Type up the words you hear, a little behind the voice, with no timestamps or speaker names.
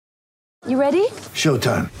You ready?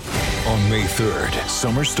 Showtime. On May 3rd,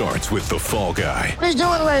 summer starts with The Fall Guy. Let's do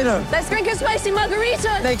it later. Let's drink a spicy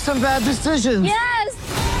margarita. Make some bad decisions. Yes!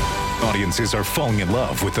 Audiences are falling in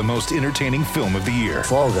love with the most entertaining film of the year.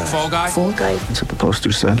 Fall Guy. Fall Guy? Fall guy. That's what the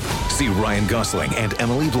poster said. See Ryan Gosling and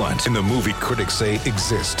Emily Blunt in the movie critics say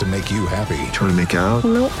exists to make you happy. Trying to make it out?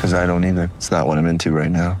 Nope. Because I don't either. It's not what I'm into right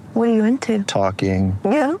now. What are you into? Talking.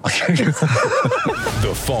 Yeah.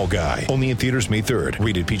 The Fall Guy. Only in theaters May 3rd.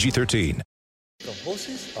 Rated PG-13. The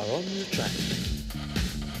horses are on the track.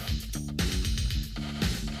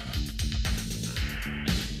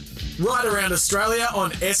 Right around Australia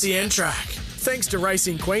on SEN Track. Thanks to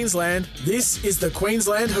Racing Queensland, this is the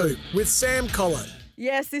Queensland Hoop with Sam Collett.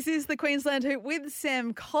 Yes, this is the Queensland Hoop with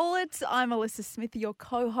Sam Collett. I'm Alyssa Smith, your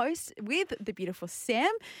co-host with the beautiful Sam.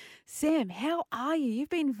 Sam, how are you? You've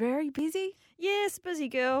been very busy. Yes, busy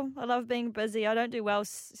girl. I love being busy. I don't do well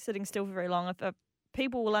sitting still for very long. If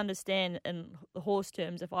people will understand in the horse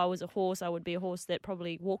terms, if I was a horse, I would be a horse that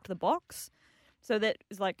probably walked the box. So that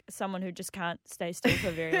is like someone who just can't stay still for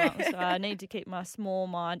very long. So I need to keep my small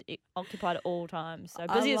mind occupied at all times. So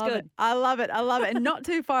busy is good. I love it. And not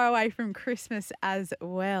too far away from Christmas as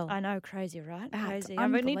well. I know, crazy, right? Crazy. I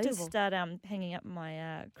need to start hanging up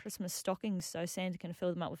my Christmas stockings so Santa can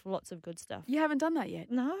fill them up with lots of good stuff. You haven't done that yet?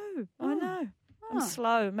 No, I know. I'm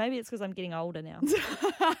slow. Maybe it's because I'm getting older now.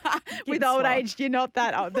 With old age, you're not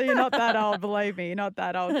that old. You're not that old, believe me. You're not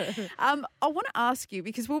that old. I want to ask you,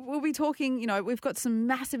 because we'll be talking, we've got some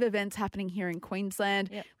massive events happening here in Queensland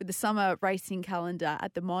with the summer racing calendar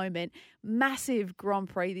at the moment. Massive Grand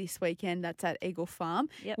Prix this weekend. That's at Eagle Farm.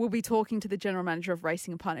 Yep. We'll be talking to the General Manager of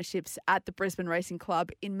Racing and Partnerships at the Brisbane Racing Club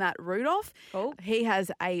in Matt Rudolph. Cool. He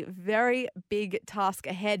has a very big task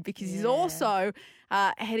ahead because he's also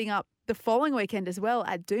heading up the following weekend as well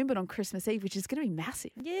at Doomben on Christmas Eve, which is going to be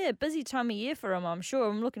massive. Yeah, busy time of year for him, I'm sure.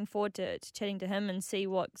 I'm looking forward to chatting to him and see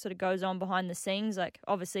what sort of goes on behind the scenes. Like,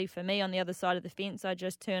 obviously, for me, on the other side of the fence, I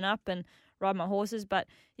just turn up and ride my horses. But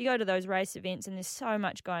you go to those race events and there's so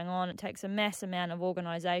much going on. It takes a mass amount of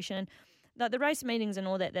organisation. Like the race meetings and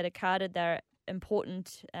all that are carded, they're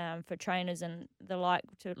important for trainers and the like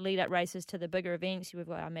to lead up races to the bigger events. We've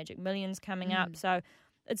got our Magic Millions coming up. So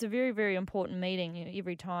it's a very, very important meeting,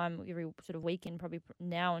 every time, every sort of weekend, probably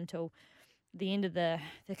now until the end of the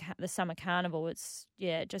summer carnival.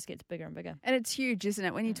 It just gets bigger and bigger. And it's huge, isn't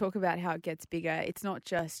it? When you talk about how it gets bigger, it's not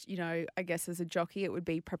just, I guess as a jockey, it would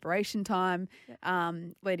be preparation time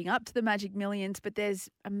leading up to the Magic Millions, but there's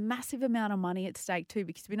a massive amount of money at stake too,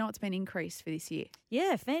 because we know it's been increased for this year.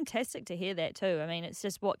 Yeah, fantastic to hear that too. I mean, it's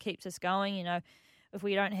just what keeps us going, If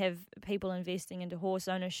we don't have people investing into horse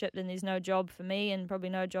ownership, then there's no job for me and probably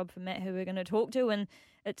no job for Matt, who we're going to talk to, and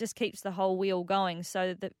it just keeps the whole wheel going.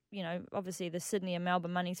 So that, obviously the Sydney and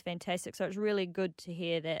Melbourne money's fantastic. So it's really good to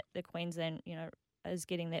hear that the Queensland, is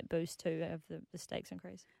getting that boost too of the stakes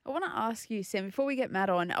increase. I want to ask you, Sam, before we get Matt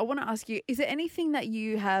on, I want to ask you, is there anything that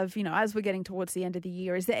you have, as we're getting towards the end of the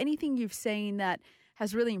year, is there anything you've seen that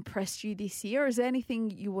has really impressed you this year? Is there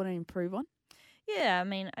anything you want to improve on? Yeah, I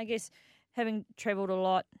mean, I guess having travelled a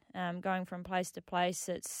lot, going from place to place,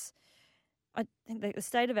 I think the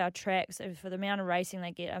state of our tracks, for the amount of racing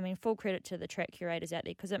they get, I mean, full credit to the track curators out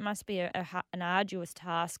there, because it must be an arduous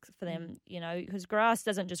task for them, because grass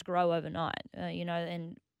doesn't just grow overnight,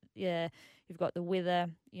 and you've got the weather,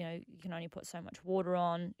 you can only put so much water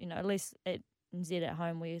on, at least at NZ at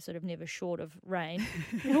home, we're sort of never short of rain.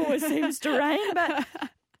 It always seems to rain. But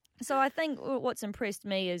so I think what's impressed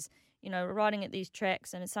me is, riding at these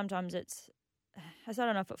tracks, and sometimes I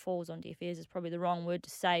don't know if it falls on deaf ears is probably the wrong word to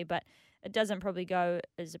say, but it doesn't probably go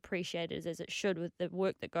as appreciated as it should with the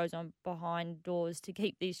work that goes on behind doors to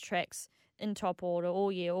keep these tracks in top order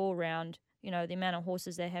all year, all round, the amount of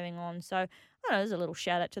horses they're having on. So, I don't know, there's a little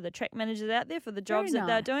shout out to the track managers out there for the jobs that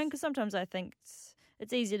they're doing, because sometimes I think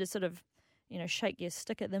it's easy to sort of, shake your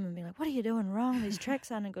stick at them and be like, what are you doing wrong? These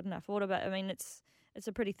tracks aren't in good enough order. But, I mean, it's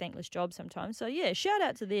a pretty thankless job sometimes. So, yeah, shout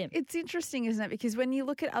out to them. It's interesting, isn't it? Because when you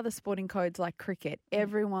look at other sporting codes like cricket,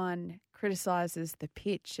 everyone criticises the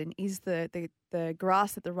pitch and is the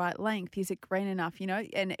grass at the right length? Is it green enough?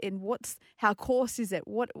 And how coarse is it?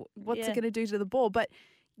 What's it going to do to the ball? But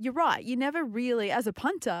you're right. You never really, as a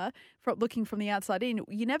punter, looking from the outside in,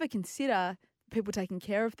 you never consider people taking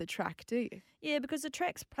care of the track, do you? Yeah, because the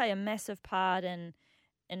tracks play a massive part in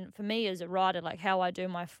for me as a rider, like how I do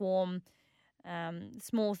my form.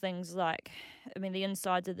 Small things like, the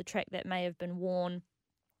insides of the track that may have been worn,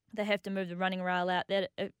 they have to move the running rail out.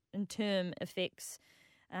 That in turn affects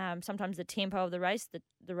sometimes the tempo of the race,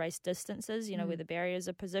 the race distances, where the barriers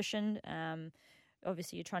are positioned.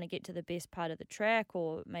 Obviously, you're trying to get to the best part of the track,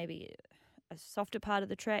 or maybe a softer part of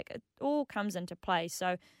the track. It all comes into play.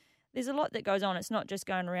 So there's a lot that goes on. It's not just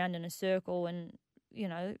going around in a circle and,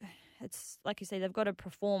 it's like you say, they've got to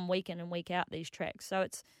perform week in and week out these tracks. So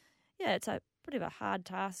it's a bit of a hard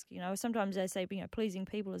task. Sometimes they say, pleasing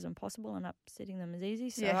people is impossible and upsetting them is easy.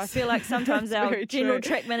 So Yes. I feel like sometimes our general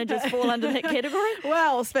track managers fall under that category.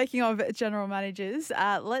 Well, speaking of general managers,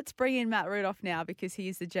 let's bring in Matt Rudolph now because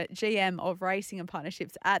he's the GM of Racing and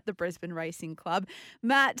Partnerships at the Brisbane Racing Club.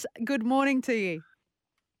 Matt, good morning to you.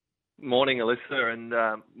 Morning, Alyssa,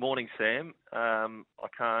 and morning, Sam. I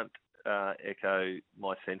can't echo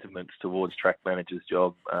my sentiments towards track managers'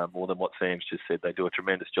 job more than what Sam's just said. They do a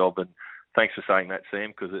tremendous job, and thanks for saying that,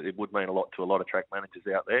 Sam, because it would mean a lot to a lot of track managers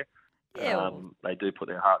out there. Yeah, they do put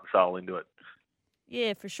their heart and soul into it.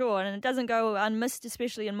 Yeah, for sure. And it doesn't go unmissed,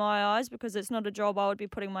 especially in my eyes, because it's not a job I would be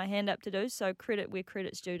putting my hand up to do. So credit where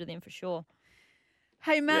credit's due to them for sure.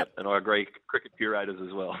 Hey, Matt. Yep, and I agree, cricket curators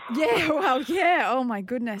as well. Yeah, well, yeah. Oh, my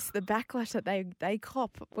goodness, the backlash that they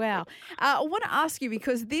cop. Wow. I want to ask you,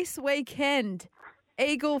 because this weekend,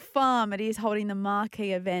 Eagle Farm, it is holding the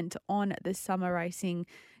marquee event on the summer racing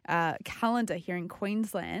calendar here in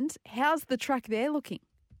Queensland. How's the track there looking?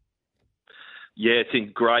 Yeah, it's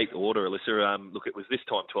in great order, Alyssa. Look, it was this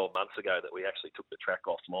time 12 months ago that we actually took the track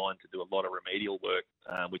offline to do a lot of remedial work,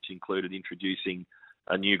 which included introducing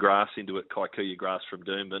a new grass into it, Kikuyu grass from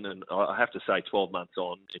Doomben. And I have to say, 12 months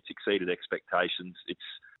on, it's exceeded expectations. It's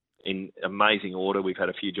in amazing order. We've had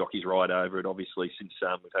a few jockeys ride over it, obviously, since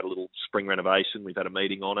we've had a little spring renovation. We've had a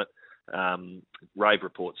meeting on it, rave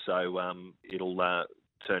reports. So it'll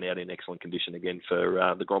turn out in excellent condition again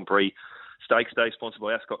for the Grand Prix Stakes Day, sponsored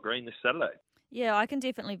by Ascot Green this Saturday. Yeah, I can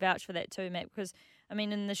definitely vouch for that too, Matt, because,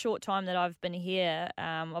 in the short time that I've been here,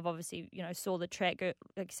 I've obviously, saw the track, like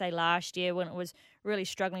you say, last year when it was really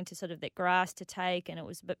struggling to sort of that grass to take and it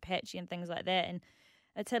was a bit patchy and things like that. And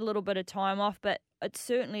it's had a little bit of time off, but it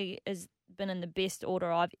certainly has been in the best order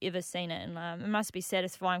I've ever seen it. And it must be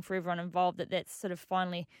satisfying for everyone involved that that's sort of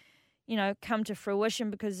finally, come to fruition,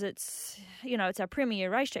 because it's, it's our premier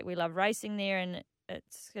racetrack. We love racing there, and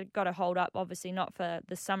it's got to hold up, obviously, not for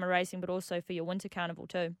the summer racing, but also for your winter carnival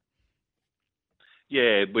too.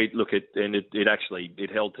 Yeah, we look at, and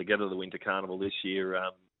it held together the winter carnival this year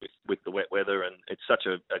with the wet weather, and it's such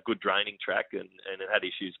a good draining track, and it had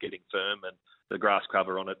issues getting firm, and the grass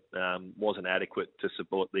cover on it wasn't adequate to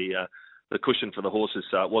support the cushion for the horses,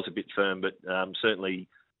 so it was a bit firm, but certainly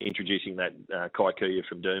introducing that Kikuyu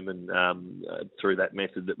from Doomben through that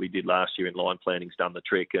method that we did last year in line planning's done the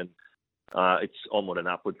trick, and it's onward and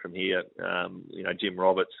upward from here. Jim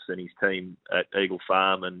Roberts and his team at Eagle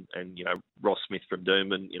Farm and Ross Smith from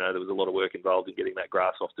Doomben, there was a lot of work involved in getting that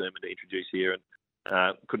grass off Doomben to introduce here,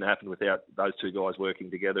 and couldn't happen without those two guys working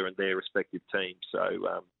together and their respective teams.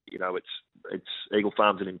 So, it's Eagle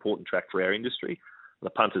Farm's an important track for our industry. The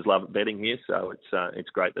punters love betting here, so it's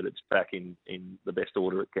great that it's back in the best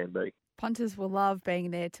order it can be. Punters will love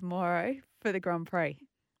being there tomorrow for the Grand Prix.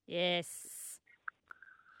 Yes.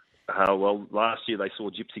 Well, last year they saw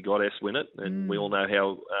Gypsy Goddess win it, and we all know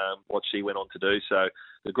how what she went on to do. So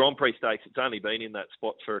the Grand Prix Stakes, it's only been in that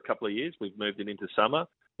spot for a couple of years. We've moved it into summer.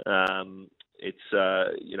 It's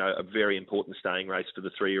a very important staying race for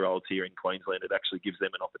the 3-year-olds here in Queensland. It actually gives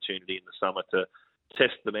them an opportunity in the summer to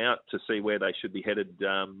test them out to see where they should be headed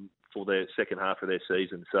for their second half of their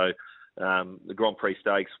season. So the Grand Prix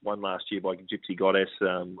Stakes won last year by Gypsy Goddess.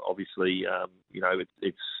 Obviously,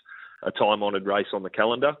 it's a time-honoured race on the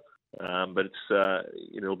calendar. But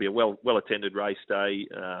it'll be a well-attended race day.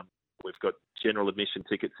 We've got general admission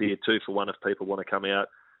tickets here, 2 for 1 if people want to come out.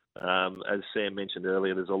 As Sam mentioned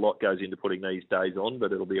earlier, there's a lot goes into putting these days on,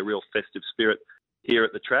 but it'll be a real festive spirit here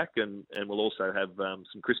at the track, and we'll also have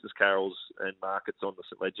some Christmas carols and markets on the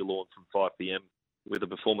St Ledger lawn from 5 p.m. with a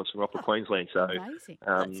performance from Opera Queensland. So amazing.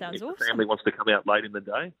 That sounds if awesome. the family wants to come out late in the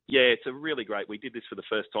day, yeah, it's a really great. We did this for the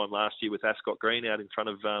first time last year with Ascot Green out in front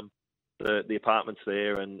of the apartments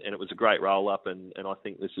there, and it was a great roll-up, and I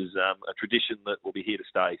think this is a tradition that will be here to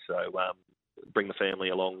stay. So bring the family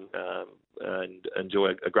along and enjoy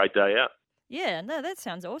a great day out. Yeah, no, that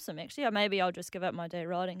sounds awesome, actually. Or maybe I'll just give up my day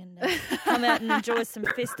riding and come out and enjoy some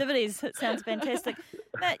festivities. It sounds fantastic.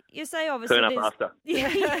 Matt, you say obviously turn up after.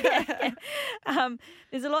 Yeah.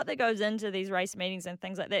 There's a lot that goes into these race meetings and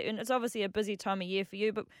things like that, and it's obviously a busy time of year for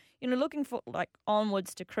you, but, looking for,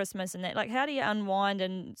 onwards to Christmas and that, how do you unwind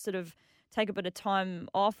and sort of take a bit of time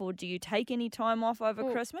off, or do you take any time off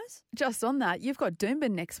over Christmas? Just on that, you've got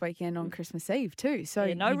Doomben next weekend on Christmas Eve too, so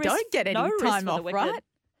Yeah, you don't get any time off, right?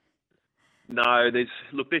 No, this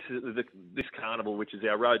carnival, which is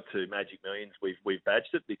our road to Magic Millions. We've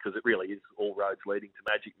badged it because it really is all roads leading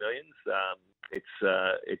to Magic Millions.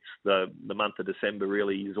 It's the month of December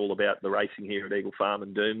really is all about the racing here at Eagle Farm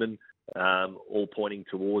and Doomben, all pointing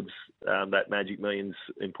towards that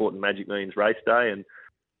important Magic Millions race day. And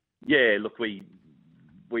yeah, look, we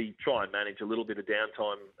try and manage a little bit of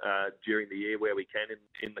downtime during the year where we can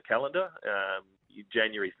in the calendar.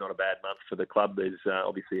 January's not a bad month for the club. There's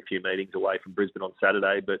obviously a few meetings away from Brisbane on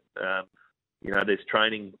Saturday, but there's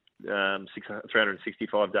training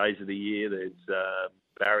 365 days of the year. There's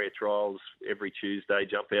barrier trials every Tuesday,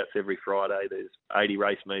 jump outs every Friday. There's 80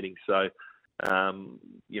 race meetings. So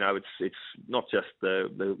it's not just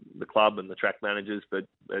the club and the track managers, but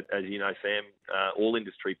as you know, Sam, all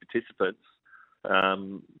industry participants.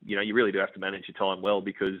 You really do have to manage your time well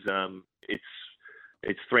because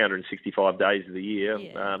it's 365 days of the year,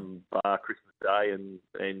 bar Christmas Day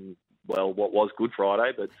and what was Good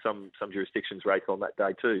Friday, but some jurisdictions race on that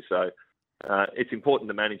day too. So it's important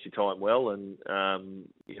to manage your time well, and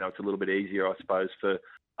it's a little bit easier, I suppose, for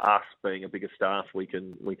us being a bigger staff. We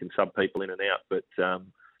can sub people in and out, but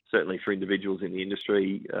certainly for individuals in the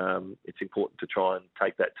industry, it's important to try and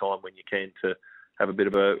take that time when you can to have a bit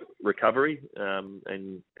of a recovery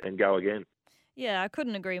and go again. Yeah, I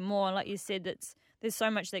couldn't agree more. Like you said, there's so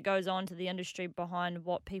much that goes on to the industry behind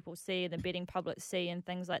what people see and the betting public see and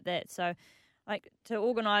things like that. So, like, to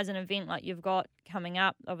organise an event like you've got coming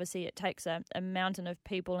up, obviously it takes a mountain of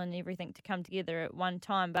people and everything to come together at one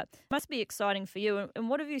time, but it must be exciting for you. And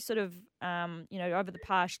what have you sort of, over the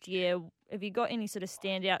past year, have you got any sort of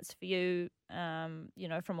standouts for you,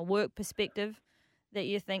 from a work perspective that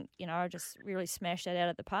you think, just really smashed that out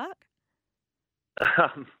at the park?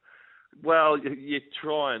 Well, you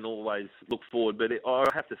try and always look forward, but I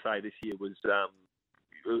have to say this year was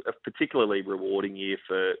a particularly rewarding year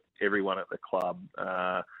for everyone at the club.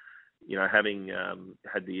 Having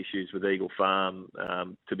had the issues with Eagle Farm,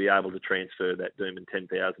 to be able to transfer that Doomben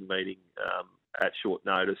 10,000 meeting at short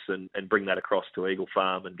notice and bring that across to Eagle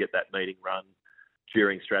Farm and get that meeting run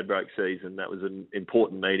during Stradbroke season, that was an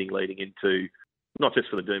important meeting leading into not just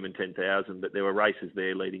for the Doomben 10,000, but there were races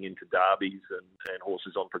there leading into derbies and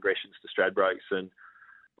horses on progressions to Stradbrokes. And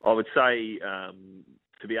I would say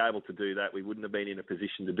to be able to do that, we wouldn't have been in a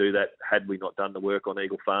position to do that had we not done the work on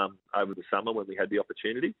Eagle Farm over the summer when we had the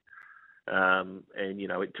opportunity.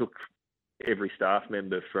 It took every staff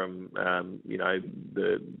member from,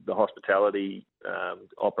 the hospitality,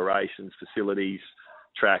 operations, facilities,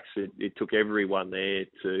 tracks. It took everyone there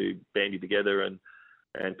to bandy together and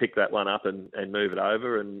pick that one up and move it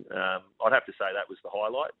over. And I'd have to say that was the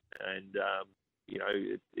highlight. And,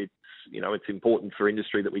 it's important for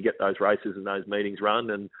industry that we get those races and those meetings run.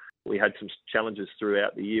 And we had some challenges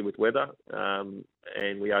throughout the year with weather,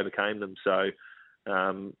 and we overcame them. So,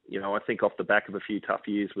 I think off the back of a few tough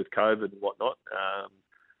years with COVID and whatnot,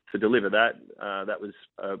 to deliver that was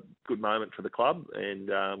a good moment for the club. And,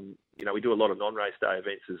 we do a lot of non-race day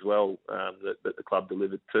events as well that the club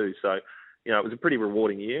delivered too. So, it was a pretty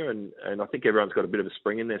rewarding year, and I think everyone's got a bit of a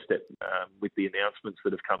spring in their step with the announcements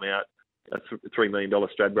that have come out. A $3 million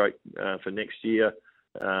Stradbroke for next year.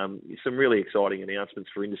 Some really exciting announcements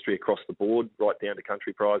for industry across the board, right down to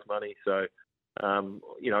country prize money. So,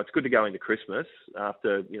 it's good to go into Christmas.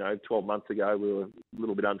 After, 12 months ago, we were a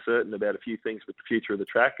little bit uncertain about a few things with the future of the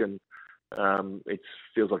track, and it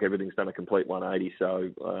feels like everything's done a complete 180. So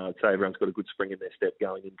I'd say everyone's got a good spring in their step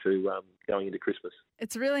going into Christmas.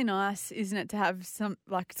 It's really nice, isn't it, to have some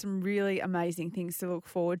really amazing things to look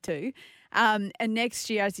forward to. And next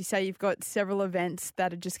year, as you say, you've got several events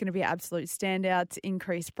that are just going to be absolute standouts,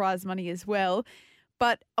 increased prize money as well.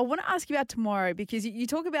 But I want to ask you about tomorrow, because you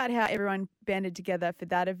talk about how everyone banded together for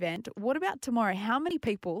that event. What about tomorrow? How many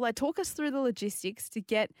people, talk us through the logistics to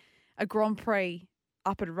get a Grand Prix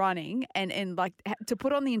up and running and to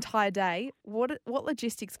put on the entire day. What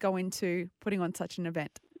logistics go into putting on such an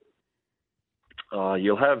event?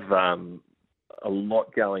 You'll have a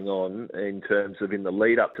lot going on in terms of in the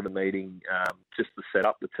lead up to the meeting, just the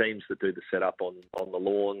setup, the teams that do the setup on the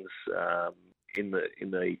lawns, in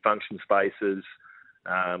the function spaces,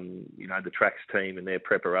 the tracks team and their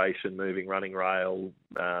preparation, moving running rail,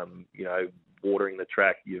 watering the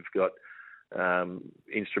track. You've got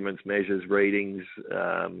instruments, measures, readings.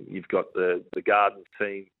 You've got the garden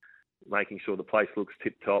team making sure the place looks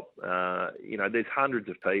tip-top. There's hundreds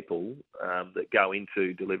of people that go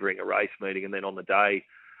into delivering a race meeting, and then on the day,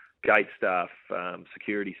 gate staff,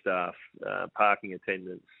 security staff, parking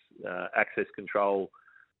attendants, access control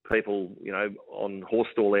people, on horse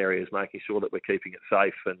stall areas, making sure that we're keeping it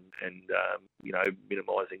safe and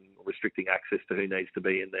minimising, restricting access to who needs to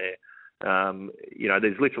be in there.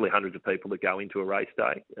 there's literally hundreds of people that go into a race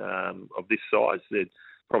day of this size. There'd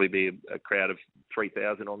probably be a crowd of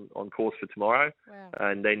 3,000 on course for tomorrow. Wow.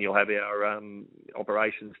 And then you'll have our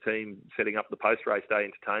operations team setting up the post-race day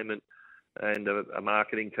entertainment and a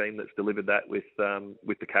marketing team that's delivered that with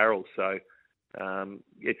the carols. So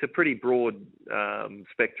it's a pretty broad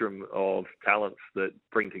spectrum of talents that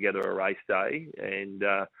bring together a race day, and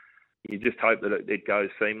you just hope that it goes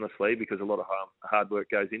seamlessly, because a lot of hard work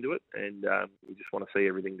goes into it, and you just want to see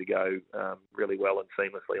everything to go really well and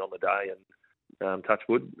seamlessly on the day. And touch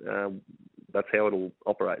wood, that's how it'll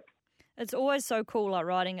operate. It's always so cool, like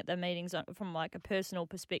riding at the meetings from like a personal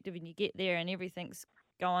perspective, and you get there and everything's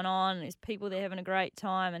going on. There's people there having a great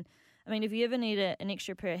time, and I mean, if you ever need an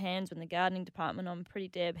extra pair of hands in the gardening department, I'm a pretty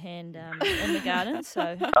dab hand in the garden.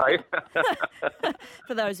 So,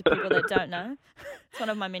 for those people that don't know, it's one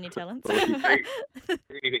of my many talents. Well, if you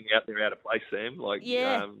see anything out there out of place, Sam,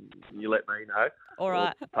 you let me know. All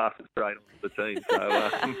right. Or pass it straight on to the team. So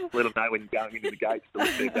let them know when you're going into the gates to look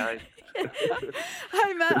at their games.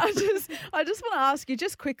 Hey, Matt, I just want to ask you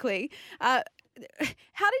just quickly,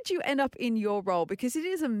 how did you end up in your role? Because it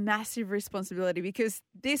is a massive responsibility, because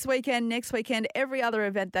this weekend, next weekend, every other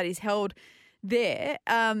event that is held there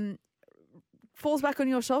falls back on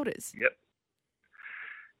your shoulders. Yep.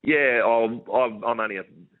 Yeah, I'm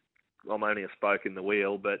only a spoke in the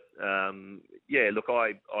wheel, but look,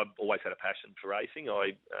 I've always had a passion for racing.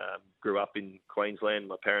 I grew up in Queensland.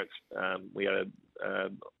 My parents, we had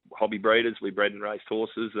hobby breeders. We bred and raced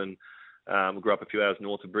horses, and grew up a few hours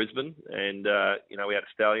north of Brisbane, and we had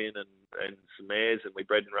a stallion and some mares, and we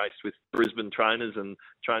bred and raced with Brisbane trainers and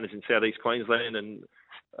trainers in southeast Queensland, and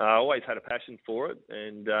I always had a passion for it.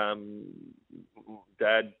 And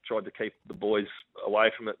Dad tried to keep the boys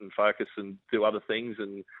away from it and focus and do other things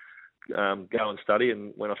and go and study.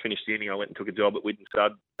 And when I finished uni, I went and took a job at Widden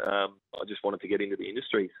Stud. I just wanted to get into the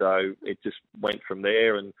industry, so it just went from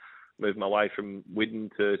there, and moved my way from Widden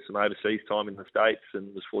to some overseas time in the States,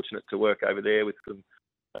 and was fortunate to work over there with some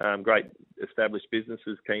great established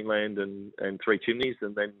businesses, Keeneland and Three Chimneys,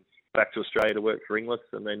 and then back to Australia to work for Inglis,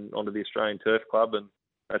 and then onto the Australian Turf Club. And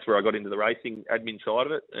that's where I got into the racing admin side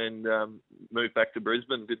of it, and moved back to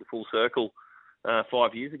Brisbane, did the full circle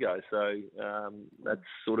 5 years ago. So that's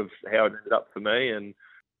sort of how it ended up for me. And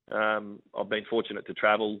I've been fortunate to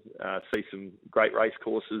travel, see some great race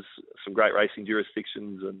courses, some great racing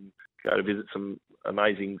jurisdictions, and go to visit some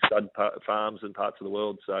amazing stud farms and parts of the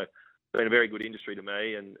world. So it's been a very good industry to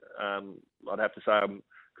me, and I'd have to say I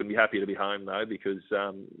couldn't be happier to be home, though, because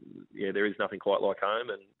there is nothing quite like home,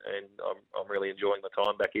 and I'm really enjoying my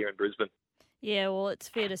time back here in Brisbane. Yeah, well, it's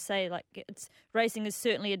fair to say, like, racing is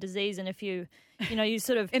certainly a disease, and if you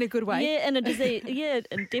sort of in a good way, in a disease,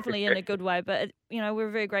 and definitely in a good way. But we're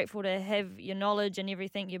very grateful to have your knowledge and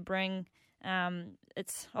everything you bring.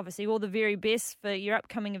 It's obviously all the very best for your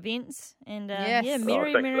upcoming events, and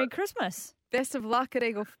Merry Christmas. Best of luck at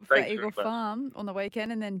Eagle Farm on the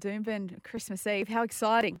weekend, and then Doomben Christmas Eve. How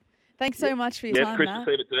exciting! Thanks so much for your time, Christmas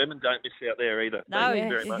Matt. Eve at Doomben. Don't miss out there either. No, Thank you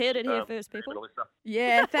very you much. heard it here first, people.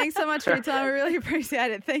 Yeah, thanks so much for your time. I really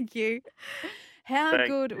appreciate it. Thank you. How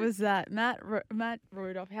good was that, Matt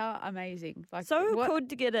Rudolph? How amazing! Good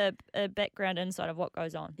to get a background insight of what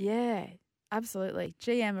goes on. Yeah. Absolutely.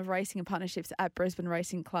 GM of Racing and Partnerships at Brisbane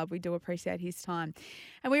Racing Club. We do appreciate his time.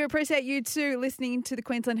 And we appreciate you too listening to the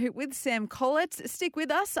Queensland Hoop with Sam Collett. Stick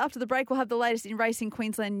with us. After the break, we'll have the latest in racing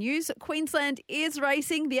Queensland news. Queensland is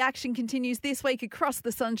racing. The action continues this week across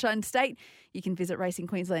the Sunshine State. You can visit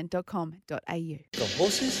racingqueensland.com.au. The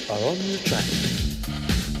horses are on the track.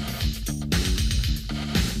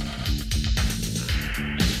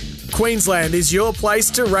 Queensland is your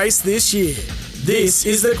place to race this year. This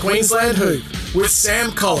is the Queensland Hoop with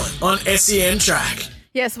Sam Collett on SEN Track.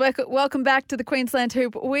 Yes, welcome back to the Queensland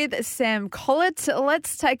Hoop with Sam Collett.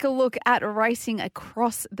 Let's take a look at racing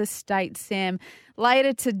across the state, Sam.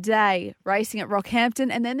 Later today, racing at Rockhampton,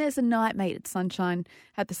 and then there's a night meet at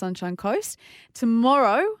the Sunshine Coast.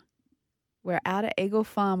 Tomorrow, we're out at Eagle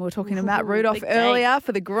Farm. We were talking to Matt Rudolph earlier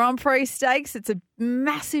for the Grand Prix Stakes. It's a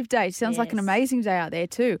massive day. It sounds like an amazing day out there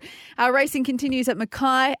too. Our racing continues at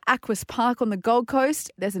Mackay, Aquas Park on the Gold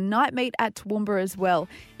Coast. There's a night meet at Toowoomba as well.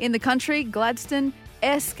 In the country, Gladstone,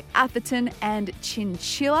 Esk, Atherton and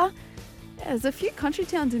Chinchilla. There's a few country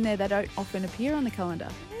towns in there that don't often appear on the calendar.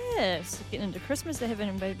 Yes, getting into Christmas. They're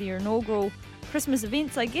having their inaugural Christmas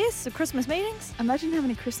events, I guess, or Christmas meetings. Imagine how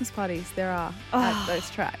many Christmas parties there are at those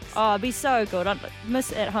tracks. Oh, it'd be so good. I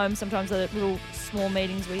miss at home sometimes the little small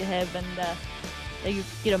meetings we have, and you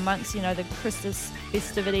get amongst, the Christmas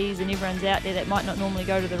festivities, and everyone's out there that might not normally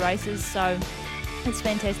go to the races. So, It's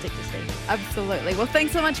fantastic to see. Absolutely. Well,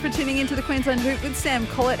 thanks so much for tuning into the Queensland Hoop with Sam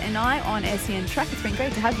Collett and I on SEN Track. It's been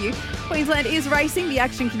great to have you. Queensland is racing. The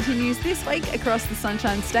action continues this week across the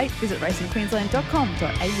Sunshine State. Visit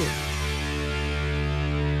racingqueensland.com.au.